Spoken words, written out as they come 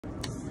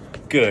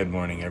Good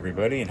morning,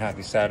 everybody, and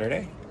happy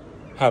Saturday.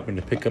 Happened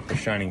to pick up a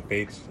Shining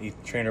Fates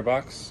ETH trainer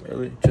box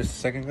just a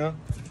second ago.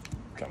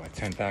 Got my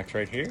 10 packs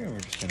right here, and we're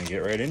just going to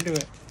get right into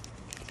it.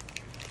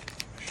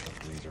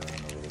 Shuffle these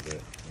around a little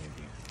bit,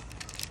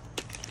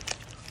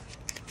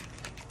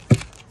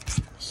 maybe.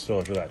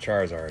 So for that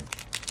Charizard.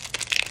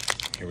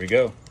 Here we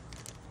go.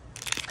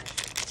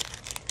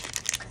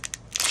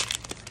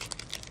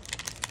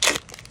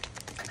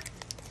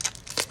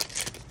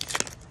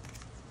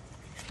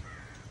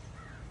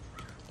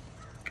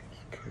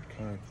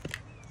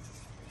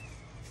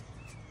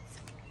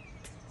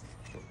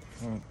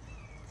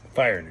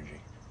 Fire Energy,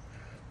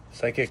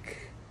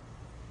 Psychic,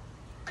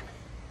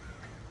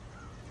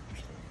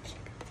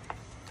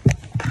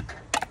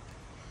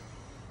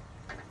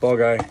 Ball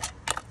Guy,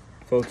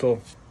 Photo,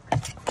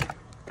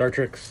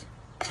 Dartrix,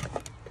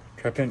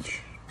 Trapinch,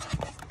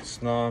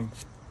 Snom,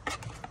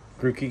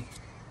 Grookey,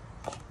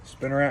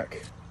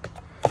 Spinarak,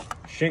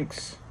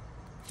 Shinx,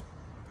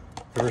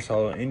 Reverse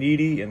Hollow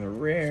Indeedee, and the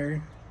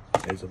rare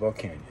is a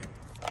Volcanion.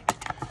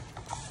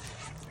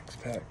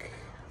 Next pack,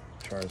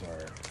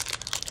 Charizard.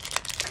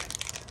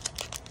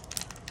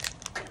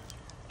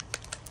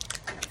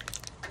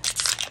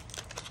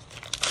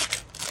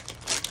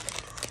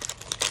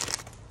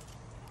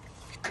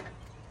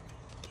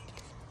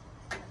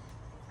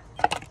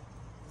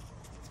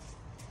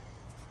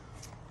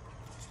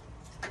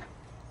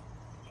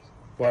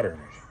 Water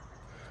Energy,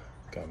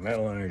 got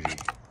Metal Energy,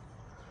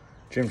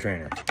 Gym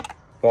Trainer,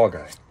 Ball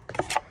Guy,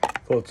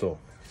 Floatzel,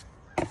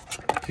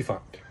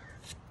 T-Font,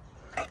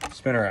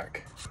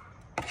 Spinarak,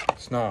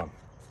 Snom,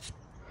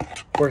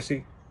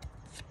 Horsey,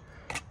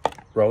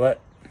 Rowlet,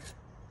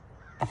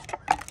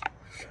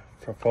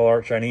 Full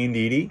Art Shiny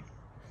Indeedee,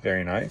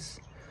 very nice,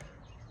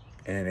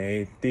 and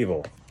a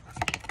Thievul.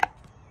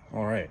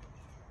 All right,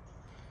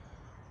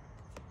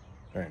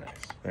 very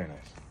nice, very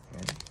nice.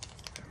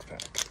 Next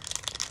pack.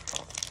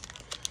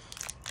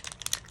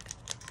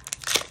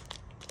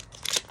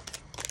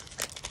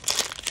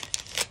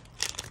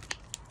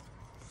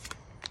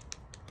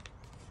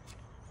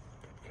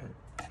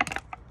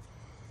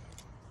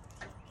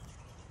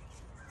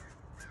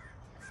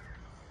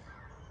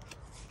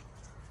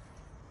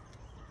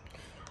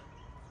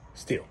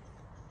 Steel,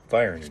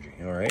 Fire Energy,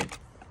 alright.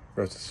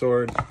 Roasted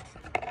Sword,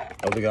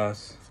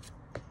 Eldegoss,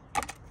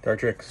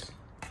 Dartrix,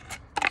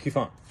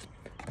 T-Font,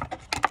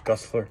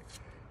 Gustler,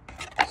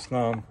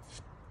 Snom,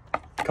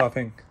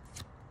 Coughing,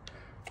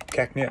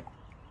 Cacnea,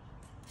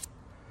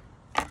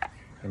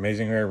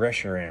 Amazing Rare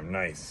Reshiram,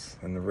 nice.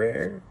 And the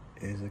rare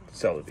is a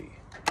Celebi.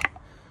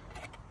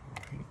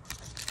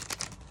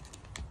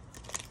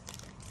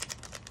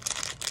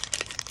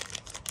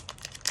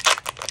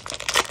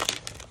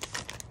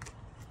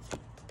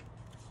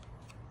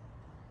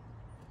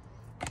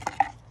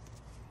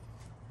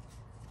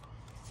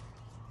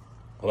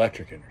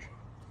 Electric Energy,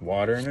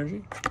 Water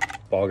Energy,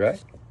 Ball Guy,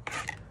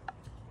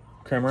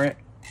 Cramorant,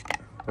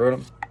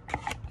 Rotom,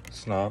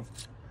 Snom,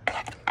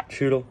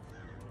 Choodle,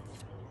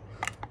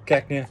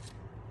 Cacnea,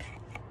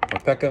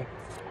 Morpeko,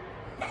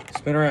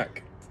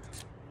 Spinarak,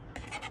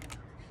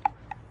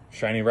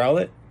 Shiny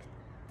Rowlet,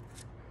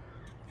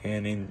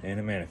 and a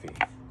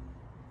Manaphy.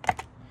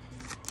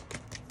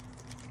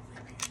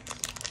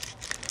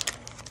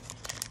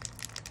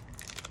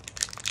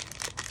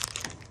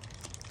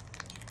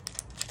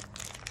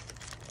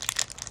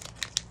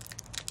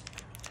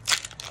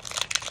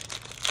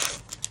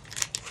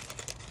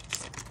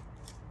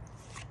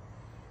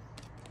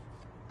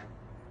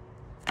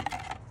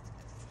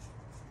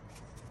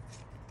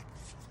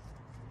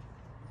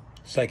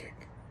 Psychic,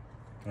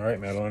 alright,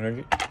 Metal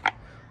Energy,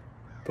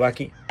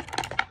 Blackie,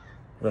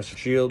 Rusted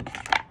Shield,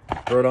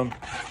 Rotom,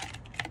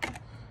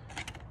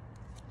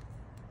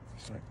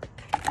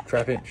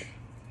 Trapinch,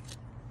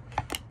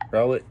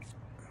 Rowlet,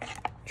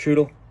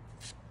 Choodle,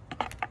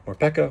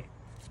 Morpeko,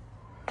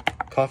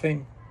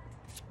 Coughing,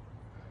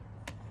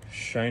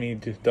 Shiny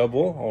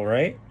Double,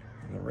 alright,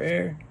 and the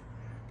rare,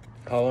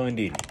 Hollow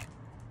Indeedee.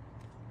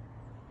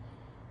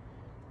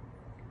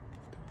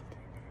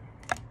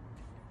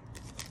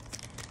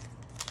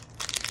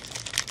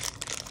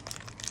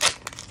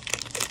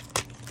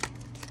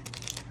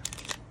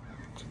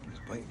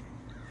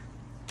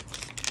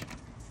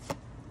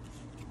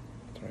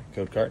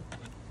 Code card.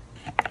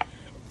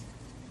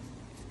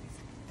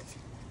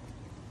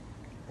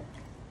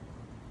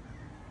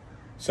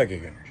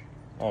 Psychic Energy.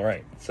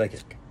 Alright,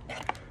 Psychic.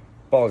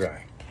 Ball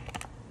Guy.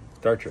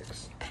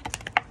 Dartrix.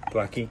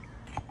 Blackie.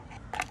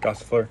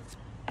 Gossifleur.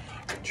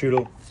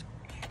 Choodle.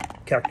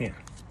 Cacnea.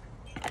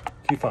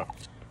 T-Font.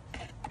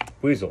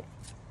 Weasel.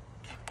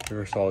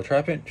 Reverse Hollow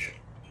Trapinch.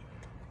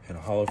 And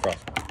a Hollow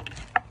Frostmourne.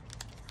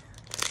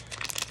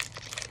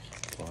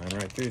 Flying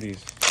right through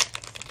these.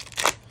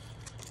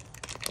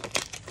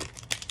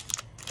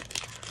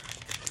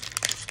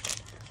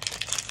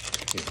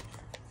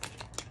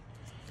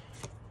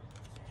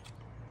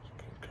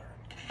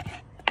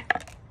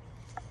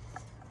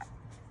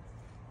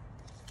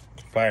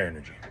 Fire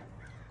Energy.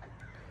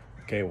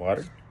 Okay,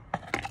 Water.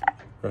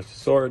 Rusted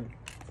Sword.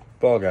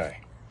 Ball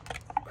Guy.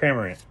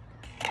 Cramorant.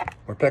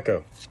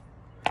 Morpeko.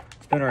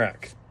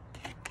 Spinarak,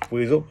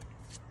 Weasel,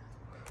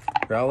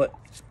 Rowlet,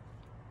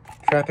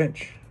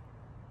 Trapinch,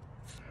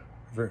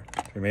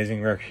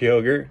 Amazing Rare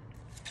Kyogre,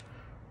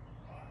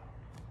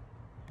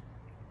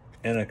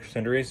 and a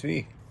Cinderace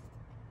V.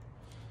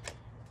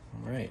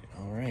 All right,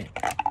 all right.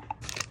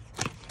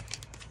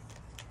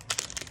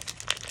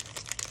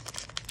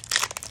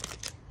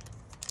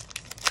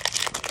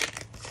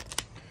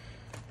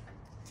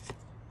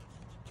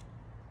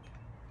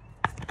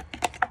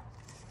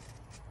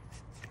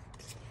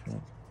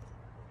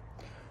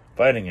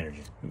 Fighting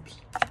Energy, oops.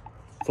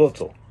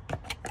 Floatzel,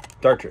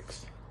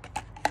 Dartrix,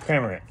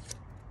 Cramorant,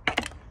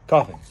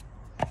 Coughing,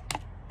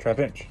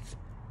 Trapinch,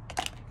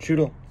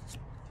 Choodle,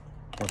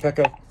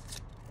 Morpeko,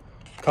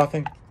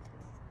 Coughing,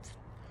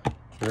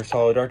 Reverse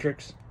Hollow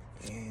Dartrix,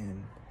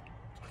 and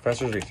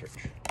Professor's Research.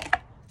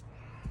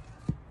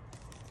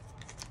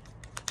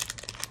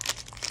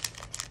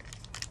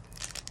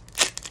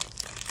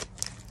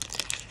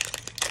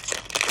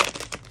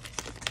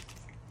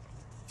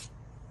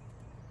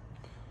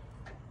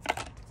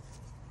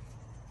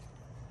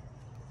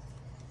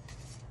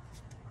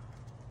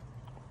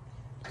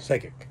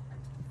 Psychic,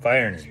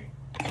 Fire Energy,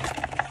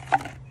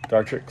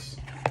 Dartrix,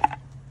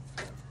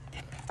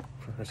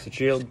 Professor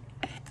Shield,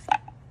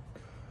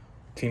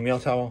 Team Meal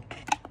Towel,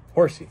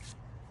 Horsey,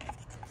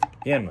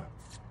 Yanma,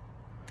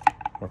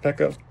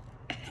 Morpeko,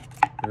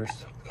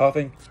 Reverse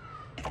Coughing,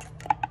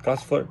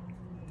 Gossifleur,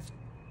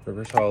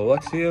 Reverse Hollow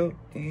Luxio,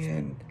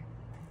 and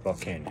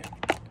Volcanion.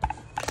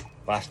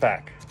 Last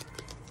pack.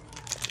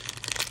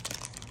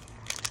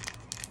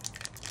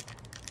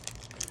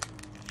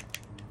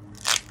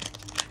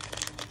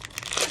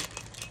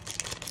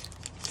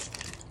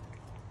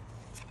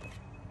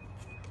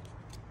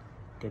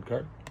 Good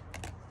card.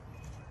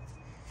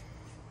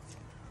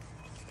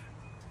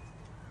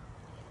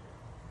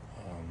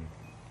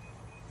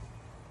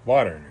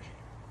 Water Energy.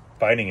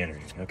 Fighting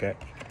Energy. Okay.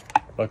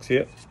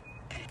 Luxio.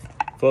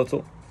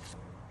 Floatzel.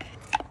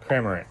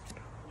 Cramorant.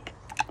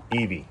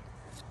 Eevee.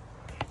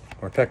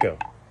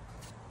 Morpeko.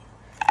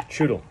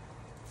 Choodle.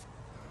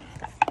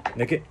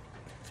 Nickit.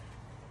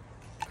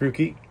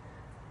 Grookey.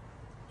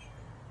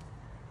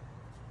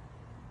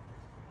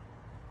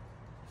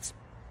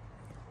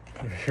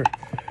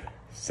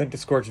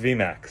 Centiskorch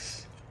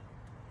VMAX.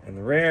 And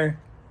the rare,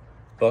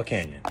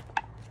 Volcanion.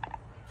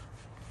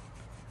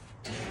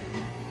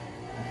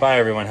 Bye,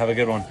 everyone. Have a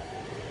good one.